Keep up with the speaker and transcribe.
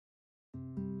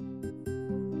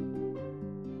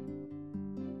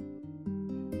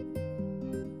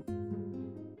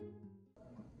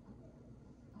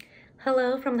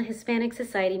Hello from the Hispanic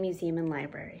Society Museum and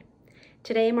Library.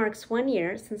 Today marks 1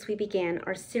 year since we began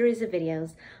our series of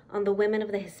videos on the women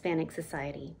of the Hispanic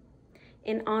Society.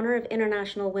 In honor of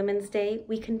International Women's Day,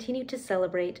 we continue to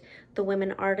celebrate the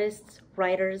women artists,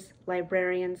 writers,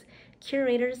 librarians,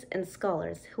 curators, and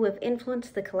scholars who have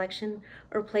influenced the collection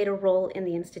or played a role in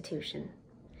the institution.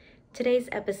 Today's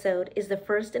episode is the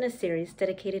first in a series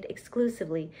dedicated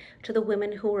exclusively to the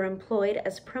women who were employed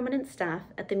as permanent staff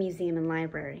at the museum and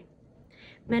library.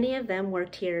 Many of them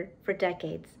worked here for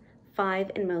decades,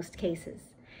 5 in most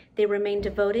cases. They remained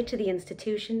devoted to the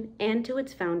institution and to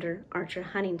its founder, Archer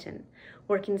Huntington,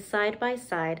 working side by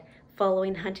side,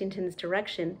 following Huntington's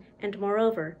direction and,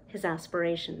 moreover, his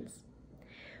aspirations.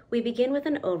 We begin with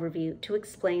an overview to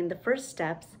explain the first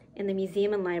steps in the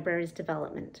museum and library's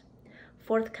development.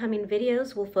 Forthcoming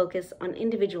videos will focus on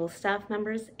individual staff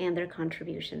members and their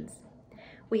contributions.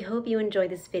 We hope you enjoy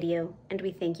this video, and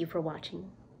we thank you for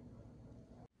watching.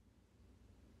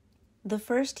 The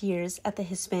first years at the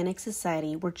Hispanic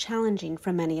Society were challenging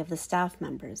for many of the staff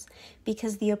members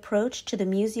because the approach to the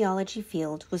museology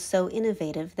field was so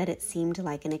innovative that it seemed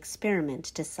like an experiment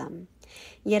to some.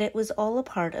 Yet it was all a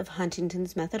part of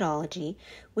Huntington's methodology,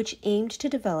 which aimed to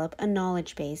develop a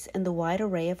knowledge base in the wide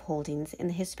array of holdings in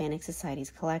the Hispanic Society's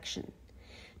collection.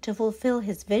 To fulfill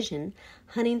his vision,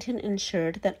 Huntington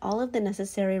ensured that all of the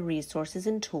necessary resources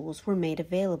and tools were made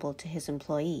available to his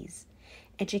employees.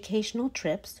 Educational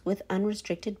trips with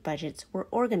unrestricted budgets were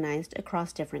organized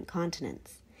across different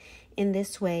continents. In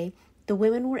this way, the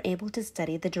women were able to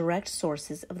study the direct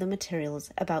sources of the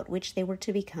materials about which they were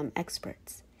to become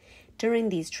experts. During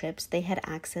these trips, they had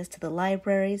access to the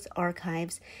libraries,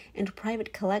 archives, and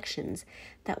private collections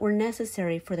that were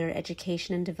necessary for their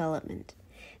education and development.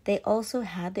 They also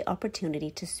had the opportunity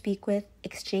to speak with,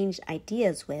 exchange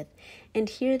ideas with, and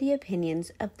hear the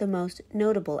opinions of the most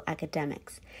notable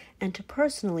academics, and to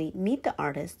personally meet the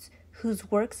artists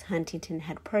whose works Huntington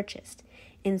had purchased,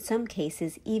 in some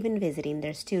cases even visiting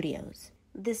their studios.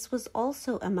 This was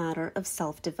also a matter of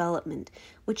self-development,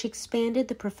 which expanded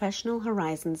the professional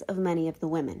horizons of many of the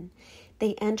women.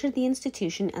 They entered the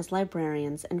institution as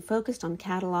librarians and focused on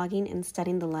cataloging and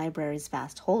studying the library's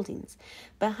vast holdings,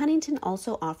 but Huntington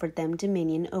also offered them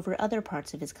dominion over other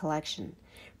parts of his collection.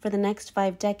 For the next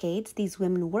 5 decades, these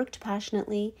women worked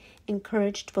passionately,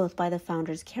 encouraged both by the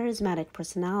founder's charismatic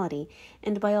personality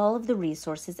and by all of the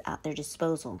resources at their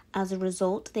disposal. As a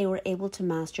result, they were able to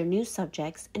master new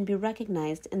subjects and be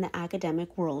recognized in the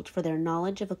academic world for their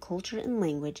knowledge of a culture and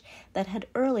language that had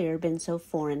earlier been so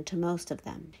foreign to most of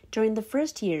them. During the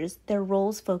first years, their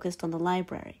roles focused on the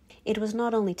library. It was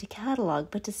not only to catalog,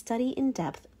 but to study in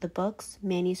depth the books,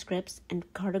 manuscripts,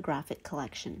 and cartographic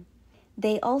collection.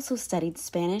 They also studied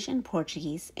Spanish and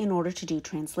Portuguese in order to do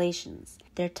translations.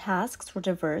 Their tasks were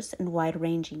diverse and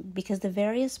wide-ranging because the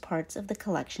various parts of the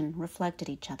collection reflected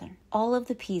each other. All of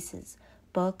the pieces,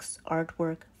 books,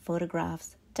 artwork,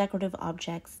 photographs, decorative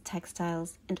objects,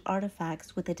 textiles, and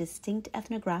artifacts with a distinct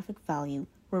ethnographic value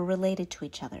were related to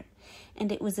each other, and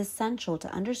it was essential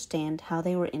to understand how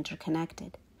they were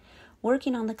interconnected.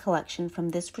 Working on the collection from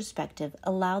this perspective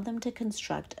allowed them to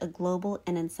construct a global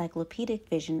and encyclopedic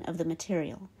vision of the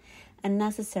material, a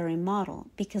necessary model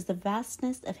because the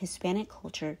vastness of Hispanic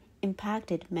culture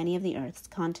impacted many of the Earth's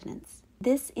continents.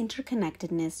 This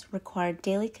interconnectedness required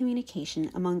daily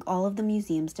communication among all of the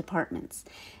museum's departments,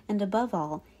 and above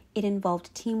all, it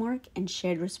involved teamwork and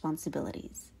shared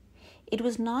responsibilities. It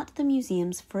was not the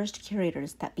museum's first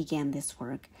curators that began this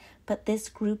work, but this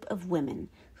group of women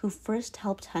who first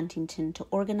helped Huntington to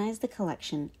organize the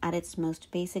collection at its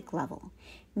most basic level,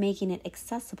 making it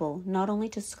accessible not only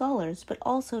to scholars but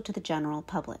also to the general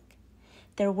public.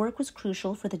 Their work was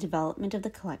crucial for the development of the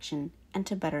collection and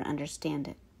to better understand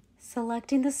it.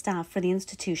 Selecting the staff for the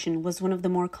institution was one of the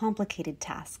more complicated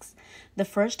tasks. The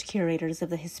first curators of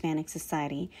the Hispanic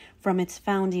Society, from its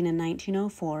founding in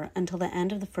 1904 until the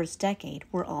end of the first decade,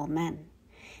 were all men,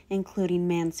 including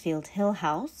Mansfield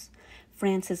Hillhouse,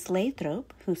 Francis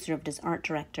Lathrop, who served as art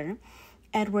director,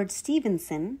 Edward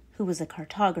Stevenson, who was a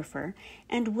cartographer,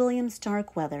 and William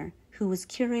Starkweather, who was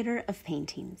curator of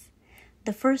paintings.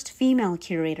 The first female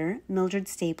curator, Mildred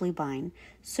Stapley Bine,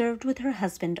 served with her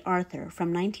husband Arthur from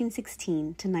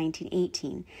 1916 to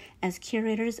 1918 as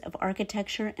curators of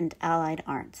architecture and allied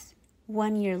arts.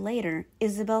 1 year later,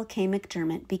 Isabel K.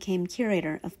 McDermott became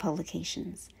curator of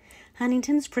publications.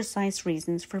 Huntington's precise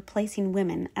reasons for placing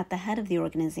women at the head of the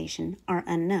organization are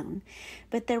unknown,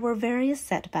 but there were various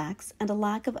setbacks and a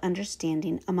lack of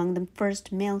understanding among the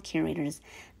first male curators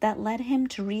that led him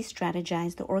to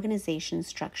re-strategize the organization's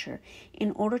structure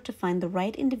in order to find the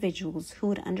right individuals who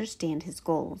would understand his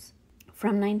goals.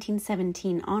 From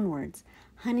 1917 onwards,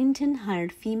 Huntington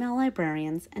hired female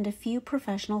librarians and a few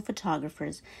professional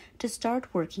photographers to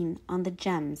start working on the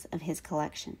gems of his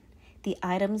collection, the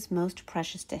items most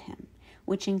precious to him,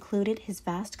 which included his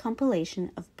vast compilation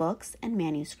of books and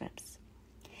manuscripts.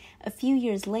 A few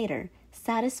years later,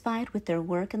 satisfied with their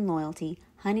work and loyalty,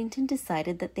 Huntington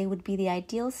decided that they would be the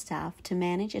ideal staff to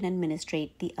manage and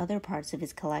administrate the other parts of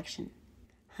his collection.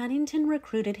 Huntington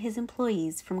recruited his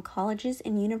employees from colleges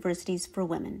and universities for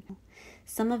women.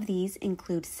 Some of these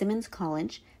include Simmons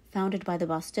College, founded by the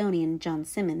Bostonian John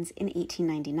Simmons in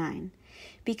 1899.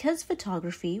 Because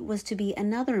photography was to be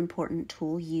another important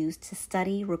tool used to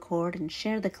study, record, and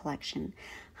share the collection,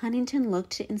 Huntington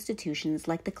looked to institutions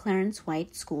like the Clarence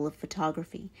White School of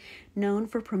Photography, known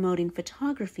for promoting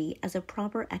photography as a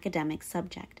proper academic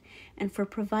subject, and for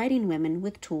providing women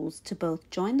with tools to both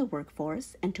join the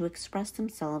workforce and to express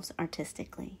themselves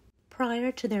artistically.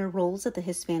 Prior to their roles at the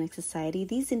Hispanic Society,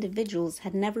 these individuals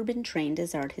had never been trained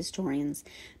as art historians,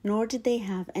 nor did they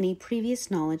have any previous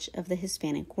knowledge of the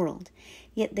Hispanic world,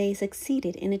 yet they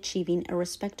succeeded in achieving a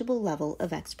respectable level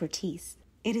of expertise.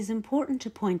 It is important to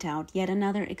point out yet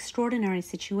another extraordinary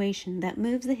situation that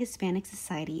moves the Hispanic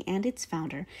Society and its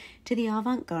founder to the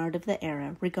avant-garde of the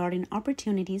era regarding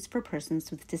opportunities for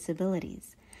persons with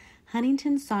disabilities.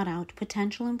 Huntington sought out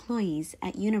potential employees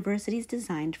at universities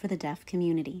designed for the deaf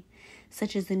community,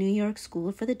 such as the New York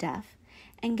School for the Deaf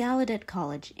and Gallaudet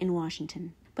College in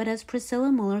Washington. But as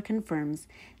Priscilla Muller confirms,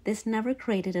 this never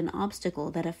created an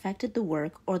obstacle that affected the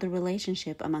work or the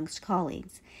relationship amongst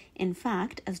colleagues. In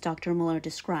fact, as Dr. Muller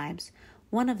describes,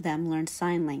 one of them learned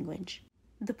sign language.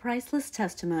 The priceless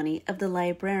testimony of the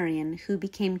librarian who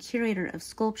became curator of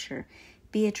sculpture,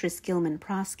 Beatrice Gilman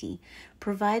Prosky,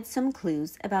 provides some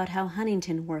clues about how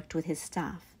Huntington worked with his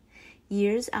staff.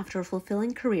 Years after a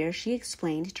fulfilling career, she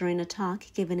explained during a talk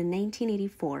given in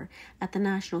 1984 at the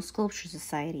National Sculpture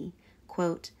Society,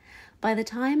 quote, "By the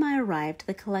time I arrived,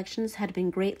 the collections had been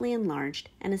greatly enlarged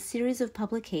and a series of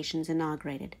publications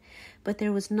inaugurated, but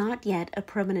there was not yet a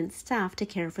permanent staff to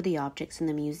care for the objects in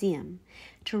the museum.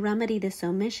 To remedy this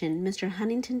omission, Mr.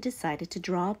 Huntington decided to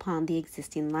draw upon the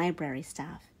existing library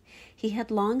staff. He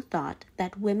had long thought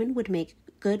that women would make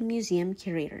good museum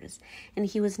curators, and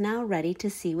he was now ready to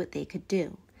see what they could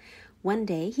do. One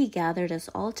day he gathered us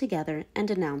all together and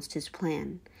announced his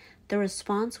plan. The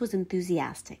response was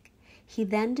enthusiastic. He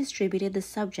then distributed the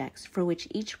subjects for which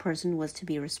each person was to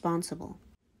be responsible.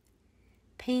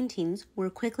 Paintings were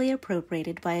quickly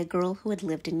appropriated by a girl who had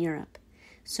lived in Europe.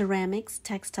 Ceramics,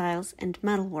 textiles, and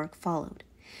metalwork followed.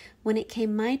 When it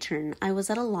came my turn, I was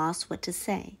at a loss what to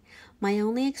say. My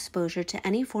only exposure to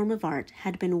any form of art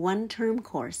had been one term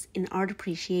course in art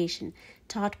appreciation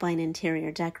taught by an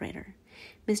interior decorator.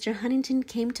 Mr. Huntington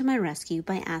came to my rescue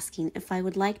by asking if I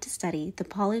would like to study the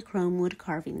polychrome wood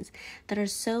carvings that are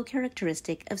so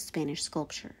characteristic of Spanish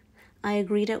sculpture. I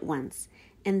agreed at once,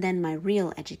 and then my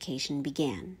real education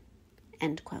began."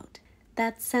 End quote.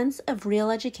 That sense of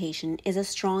real education is a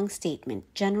strong statement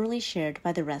generally shared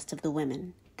by the rest of the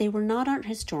women. They were not art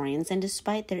historians, and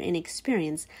despite their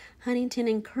inexperience, Huntington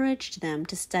encouraged them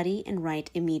to study and write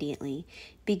immediately,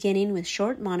 beginning with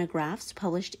short monographs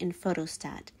published in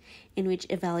Photostat, in which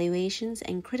evaluations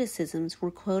and criticisms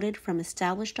were quoted from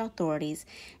established authorities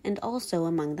and also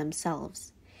among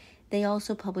themselves. They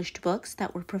also published books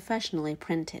that were professionally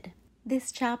printed.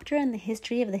 This chapter in the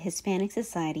history of the Hispanic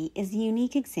Society is a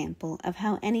unique example of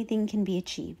how anything can be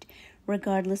achieved,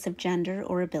 regardless of gender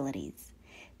or abilities.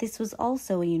 This was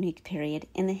also a unique period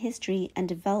in the history and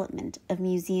development of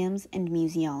museums and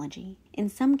museology. In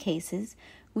some cases,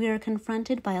 we are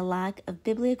confronted by a lack of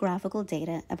bibliographical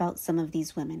data about some of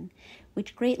these women,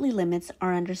 which greatly limits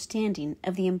our understanding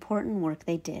of the important work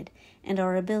they did and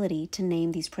our ability to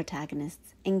name these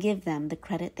protagonists and give them the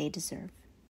credit they deserve.